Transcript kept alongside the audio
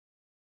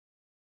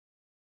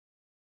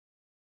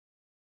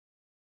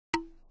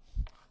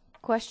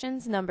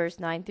Questions numbers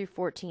 9 through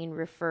 14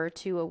 refer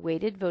to a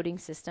weighted voting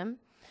system.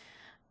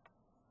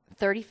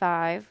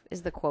 35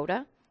 is the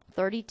quota.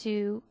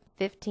 32,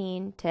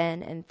 15,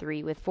 10, and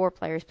 3 with 4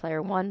 players,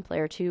 player 1,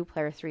 player 2,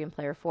 player 3, and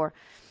player 4.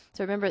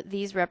 So remember,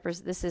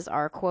 this is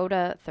our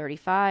quota,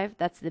 35.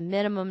 That's the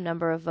minimum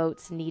number of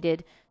votes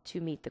needed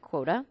to meet the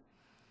quota.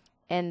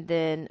 And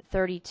then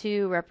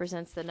 32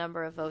 represents the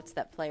number of votes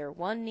that player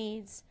 1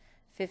 needs.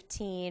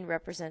 15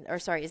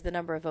 is the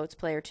number of votes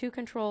player 2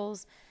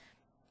 controls,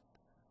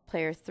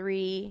 player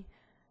 3,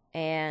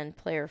 and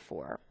player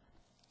 4.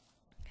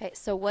 Okay,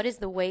 so what is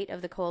the weight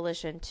of the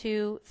coalition?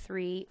 2,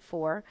 3,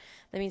 4.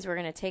 That means we're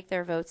going to take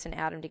their votes and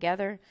add them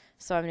together.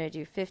 So I'm going to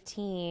do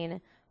 15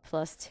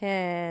 plus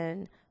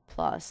 10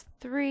 plus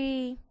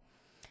 3.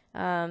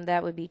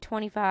 That would be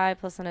 25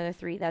 plus another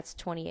 3. That's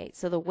 28.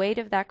 So the weight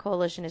of that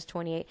coalition is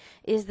 28.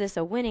 Is this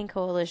a winning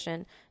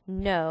coalition?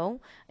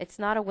 No, it's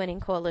not a winning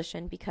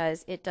coalition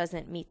because it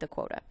doesn't meet the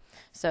quota.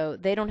 So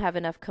they don't have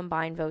enough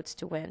combined votes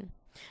to win.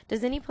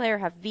 Does any player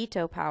have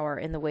veto power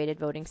in the weighted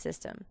voting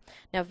system?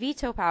 Now,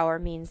 veto power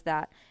means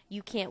that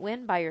you can't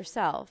win by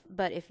yourself,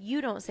 but if you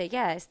don't say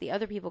yes, the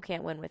other people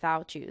can't win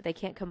without you. They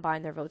can't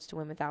combine their votes to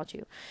win without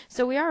you.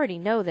 So we already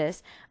know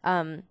this.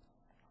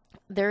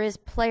 There is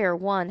player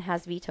 1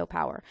 has veto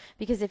power,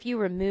 because if you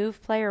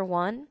remove player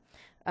 1,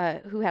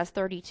 who has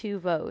 32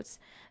 votes,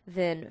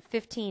 then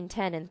 15,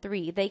 10, and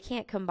 3, they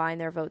can't combine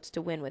their votes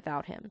to win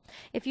without him.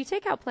 If you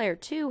take out player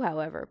 2,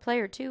 however,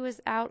 player 2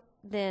 is out,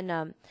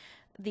 then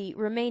the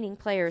remaining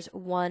players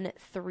 1,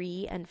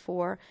 3, and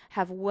 4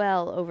 have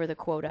well over the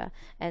quota,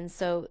 and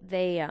so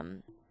they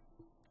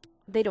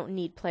don't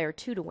need player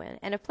 2 to win.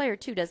 And if player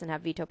 2 doesn't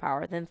have veto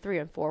power, then 3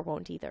 and 4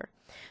 won't either.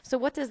 So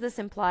what does this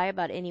imply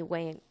about any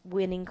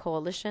winning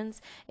coalitions?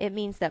 It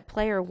means that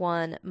player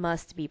 1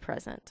 must be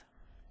present.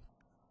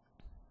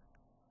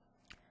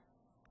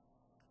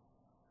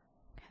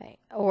 Okay,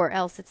 or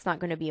else it's not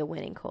going to be a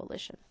winning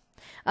coalition.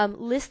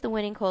 List the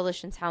winning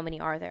coalitions. How many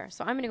are there?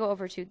 So I'm going to go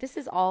over to, this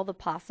is all the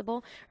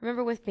possible.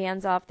 Remember, with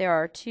Banzhaf, there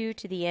are 2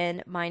 to the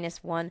n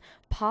minus 1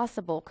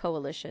 possible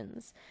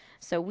coalitions.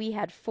 So we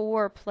had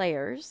 4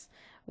 players,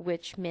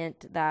 which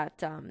meant that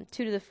 2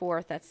 to the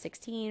 4th, that's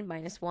 16,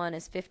 minus 1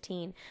 is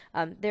 15.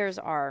 There's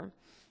our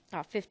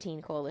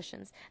 15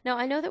 coalitions. Now,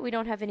 I know that we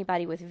don't have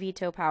anybody with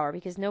veto power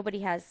because nobody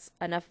has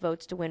enough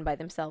votes to win by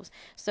themselves.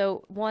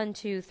 So 1,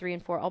 2, 3,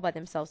 and 4 all by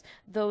themselves,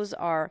 those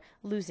are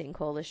losing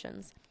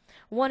coalitions.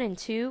 1 and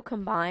 2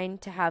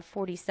 combined to have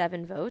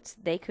 47 votes,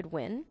 they could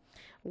win.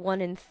 1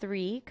 and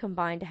 3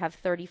 combined to have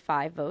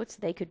 35 votes,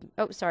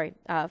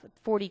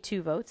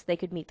 42 votes, they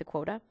could meet the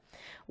quota.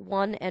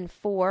 1 and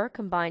 4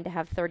 combined to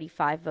have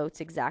 35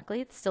 votes exactly,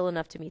 it's still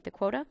enough to meet the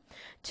quota.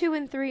 2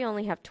 and 3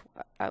 only have,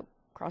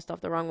 crossed off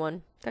the wrong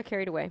one, got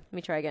carried away, let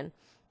me try again.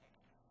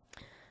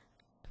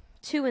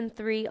 2 and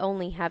 3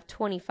 only have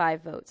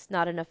 25 votes,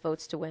 not enough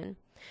votes to win.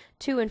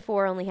 2 and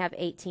 4 only have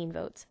 18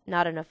 votes,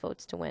 not enough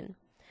votes to win.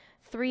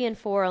 3 and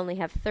 4 only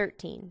have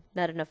 13,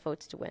 not enough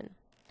votes to win.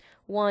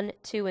 1,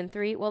 2, and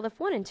 3, well, if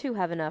 1 and 2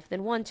 have enough,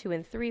 then 1, 2,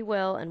 and 3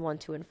 will, and 1,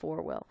 2, and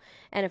 4 will.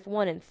 And if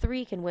 1 and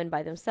 3 can win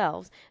by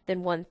themselves,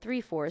 then 1,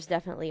 3, 4 is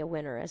definitely a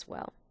winner as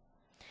well.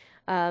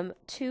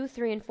 2,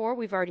 3, and 4,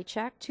 we've already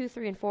checked. 2,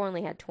 3, and 4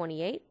 only had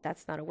 28.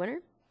 That's not a winner.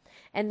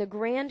 And the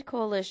grand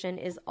coalition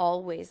is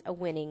always a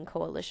winning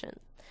coalition.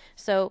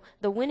 So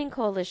the winning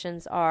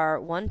coalitions are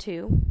 1,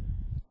 2,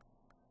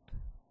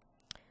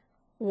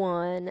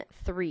 1,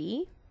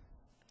 3,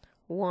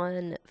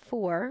 1,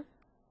 4,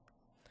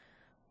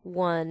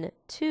 1,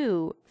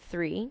 2,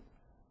 3,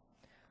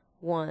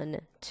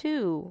 1,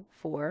 2,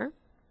 4,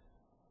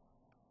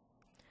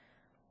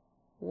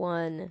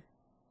 1,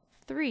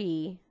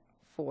 3,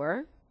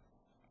 4,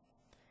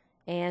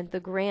 and the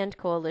grand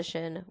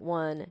coalition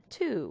 1,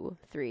 2,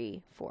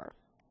 3, 4.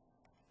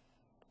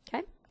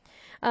 Okay.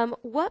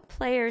 What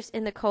players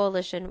in the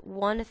coalition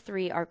 1,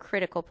 3 are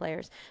critical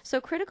players?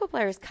 So critical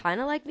players kind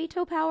of like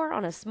veto power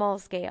on a small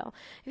scale.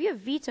 If you have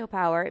veto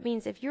power, it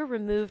means if you're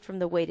removed from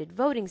the weighted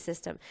voting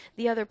system,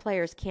 the other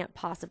players can't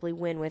possibly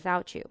win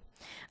without you.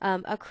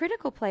 A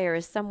critical player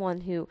is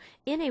someone who,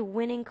 in a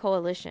winning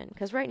coalition,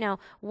 because right now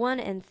 1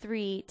 and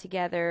 3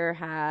 together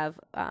have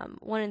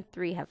 1 and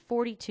 3 have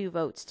 42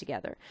 votes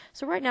together.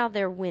 So right now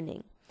they're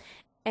winning.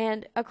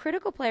 And a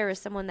critical player is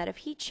someone that if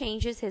he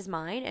changes his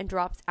mind and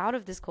drops out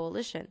of this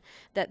coalition,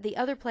 that the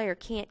other player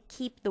can't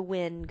keep the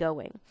win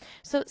going.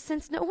 So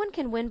since no one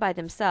can win by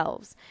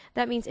themselves,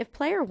 that means if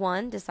player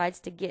 1 decides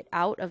to get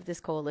out of this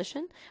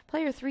coalition,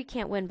 player 3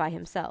 can't win by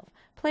himself.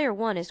 Player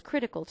 1 is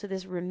critical to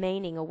this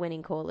remaining a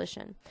winning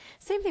coalition.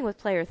 Same thing with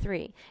player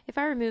 3. If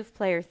I remove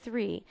player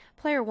 3,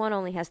 player 1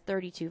 only has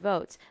 32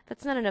 votes.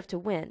 That's not enough to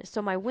win,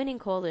 so my winning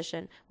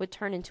coalition would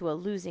turn into a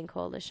losing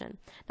coalition.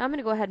 Now I'm going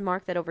to go ahead and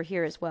mark that over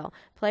here as well.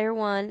 Player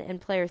 1 and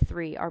player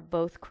 3 are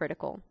both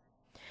critical.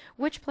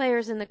 Which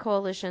players in the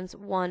coalitions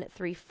 1,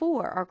 3,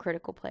 4 are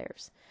critical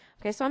players?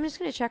 Okay, so I'm just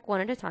going to check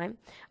one at a time.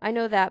 I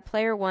know that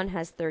player 1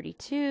 has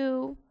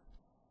 32.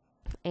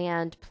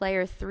 and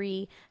player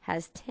 3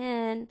 has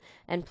 10,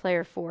 and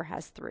player 4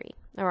 has 3.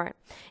 All right.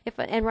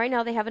 And right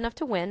now they have enough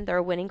to win. They're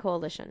a winning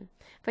coalition.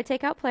 If I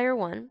take out player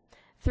 1,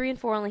 3 and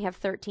 4 only have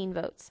 13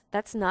 votes.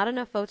 That's not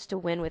enough votes to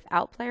win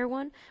without player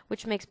 1,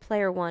 which makes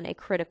player 1 a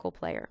critical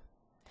player.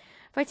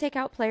 If I take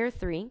out player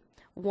 3,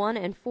 1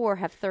 and 4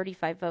 have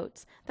 35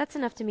 votes. That's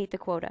enough to meet the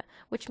quota,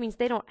 which means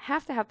they don't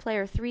have to have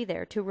player 3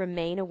 there to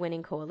remain a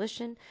winning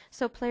coalition,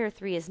 so player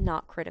 3 is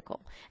not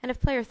critical. And if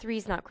player 3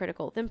 is not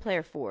critical, then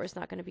player 4 is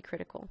not going to be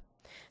critical.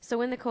 So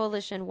in the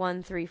coalition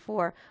 1, 3,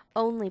 4,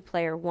 only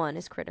player 1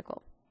 is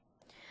critical.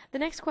 The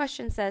next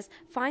question says,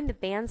 find the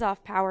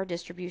Banzhaf power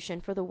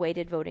distribution for the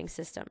weighted voting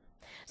system.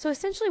 So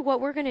essentially what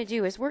we're going to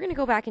do is we're going to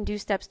go back and do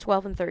steps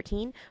 12 and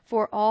 13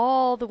 for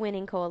all the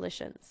winning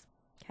coalitions.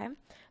 Okay?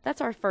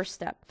 That's our first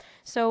step.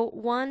 So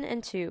 1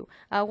 and 2.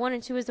 1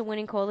 and 2 is the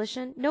winning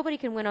coalition. Nobody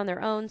can win on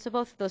their own, so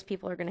both of those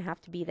people are going to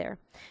have to be there.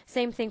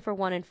 Same thing for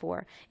 1 and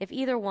 4. If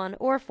either 1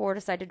 or 4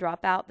 decide to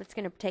drop out, that's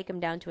going to take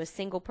them down to a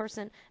single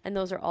person, and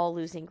those are all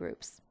losing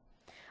groups.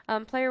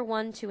 Player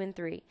 1, 2, and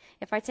 3.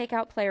 If I take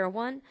out player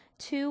 1,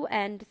 2,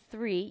 and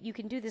 3, you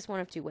can do this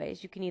one of two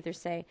ways. You can either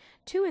say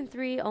 2 and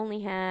 3 only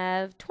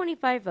have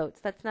 25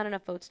 votes. That's not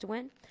enough votes to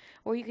win.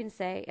 Or you can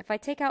say, if I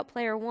take out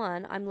player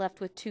 1, I'm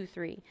left with 2,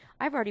 3.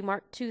 I've already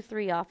marked 2,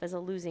 3 off as a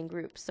losing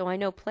group, so I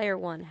know player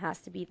 1 has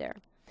to be there.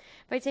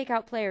 If I take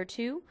out player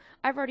 2,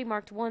 I've already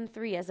marked 1,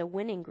 3 as a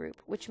winning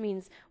group, which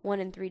means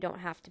 1 and 3 don't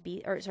have to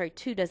be,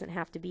 2 doesn't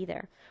have to be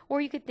there. Or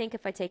you could think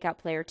if I take out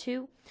player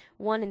 2,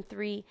 1 and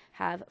 3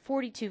 have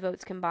 42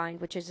 votes combined,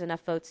 which is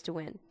enough votes to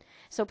win.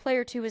 So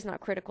player 2 is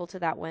not critical to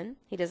that win.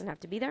 He doesn't have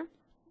to be there.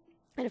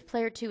 And if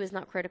player 2 is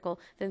not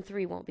critical, then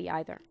 3 won't be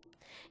either.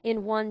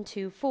 In 1,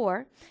 2,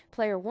 4,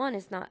 player 1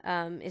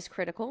 is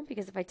critical,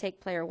 because if I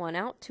take player 1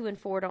 out, 2 and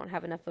 4 don't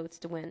have enough votes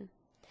to win.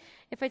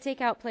 If I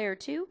take out player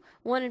 2,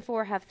 1 and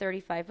 4 have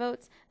 35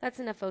 votes. That's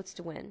enough votes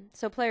to win.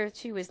 So player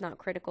 2 is not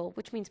critical,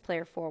 which means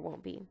player 4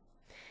 won't be.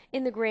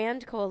 In the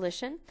grand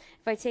coalition,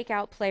 if I take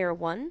out player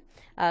 1,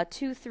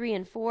 2, 3,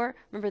 and 4,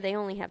 remember they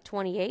only have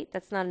 28.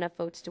 That's not enough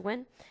votes to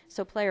win.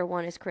 So player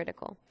 1 is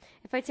critical.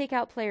 If I take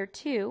out player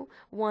 2,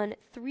 1,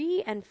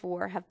 3, and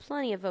 4 have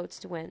plenty of votes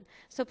to win.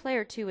 So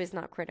player 2 is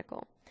not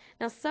critical.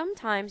 Now,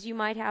 sometimes you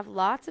might have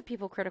lots of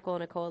people critical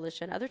in a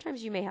coalition. Other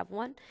times you may have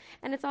one.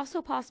 And it's also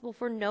possible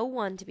for no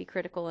one to be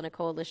critical in a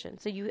coalition.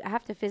 So you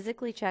have to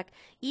physically check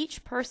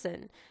each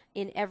person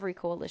in every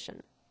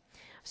coalition.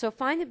 So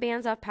find the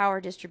Banzhaf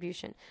power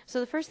distribution. So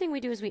the first thing we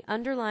do is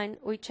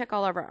we check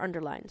all of our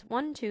underlines.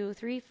 1, 2,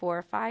 3,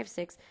 4, 5,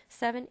 6,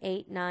 7,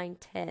 8, 9,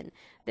 10.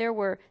 There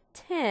were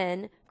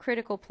 10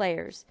 critical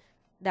players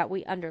that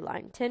we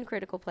underlined, 10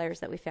 critical players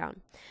that we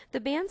found. The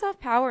Banzhaf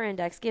power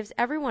index gives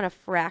everyone a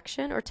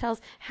fraction, or tells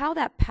how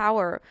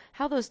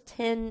those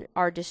 10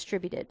 are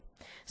distributed.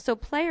 So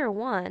player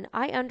 1,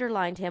 I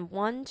underlined him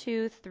 1,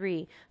 2,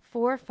 3,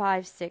 4,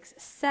 5, 6,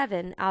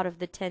 7 out of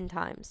the 10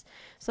 times.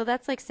 So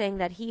that's like saying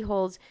that he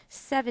holds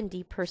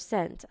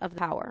 70% of the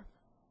power.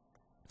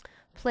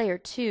 Player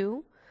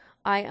 2,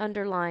 I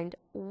underlined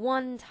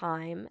 1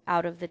 time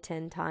out of the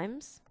 10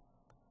 times.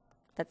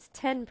 That's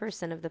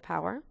 10% of the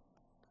power.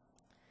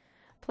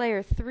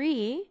 Player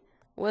 3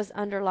 was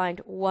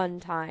underlined 1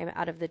 time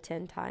out of the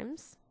 10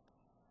 times.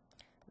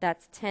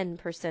 That's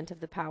 10% of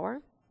the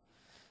power.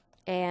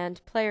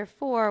 And player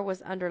 4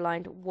 was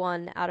underlined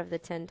 1 out of the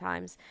 10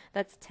 times.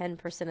 That's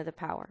 10% of the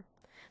power.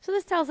 So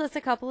this tells us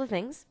a couple of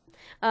things.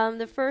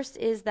 The first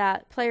is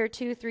that player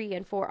 2, 3,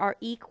 and 4 are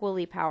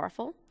equally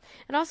powerful.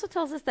 It also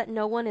tells us that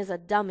no one is a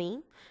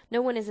dummy.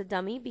 No one is a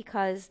dummy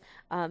because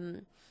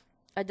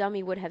a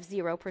dummy would have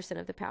 0%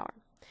 of the power.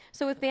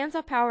 So with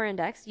Banzhaf power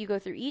index, you go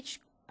through each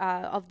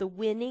of the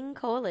winning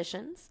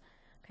coalitions.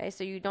 Okay,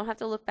 so you don't have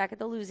to look back at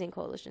the losing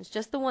coalitions,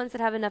 just the ones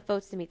that have enough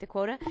votes to meet the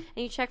quota,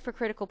 and you check for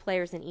critical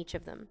players in each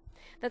of them.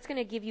 That's going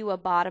to give you a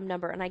bottom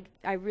number, and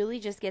I really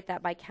just get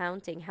that by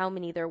counting how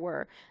many there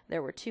were.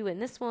 There were 2 in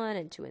this one,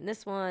 and 2 in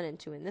this one, and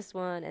 2 in this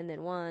one, and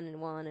then 1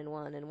 and 1 and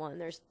 1 and 1.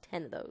 There's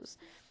 10 of those.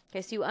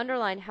 Okay, so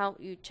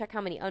you check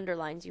how many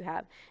underlines you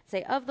have.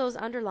 Say, of those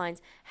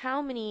underlines, how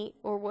many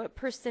or what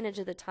percentage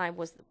of the time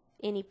was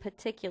any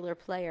particular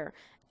player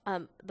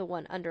the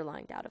one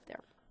underlined out of there.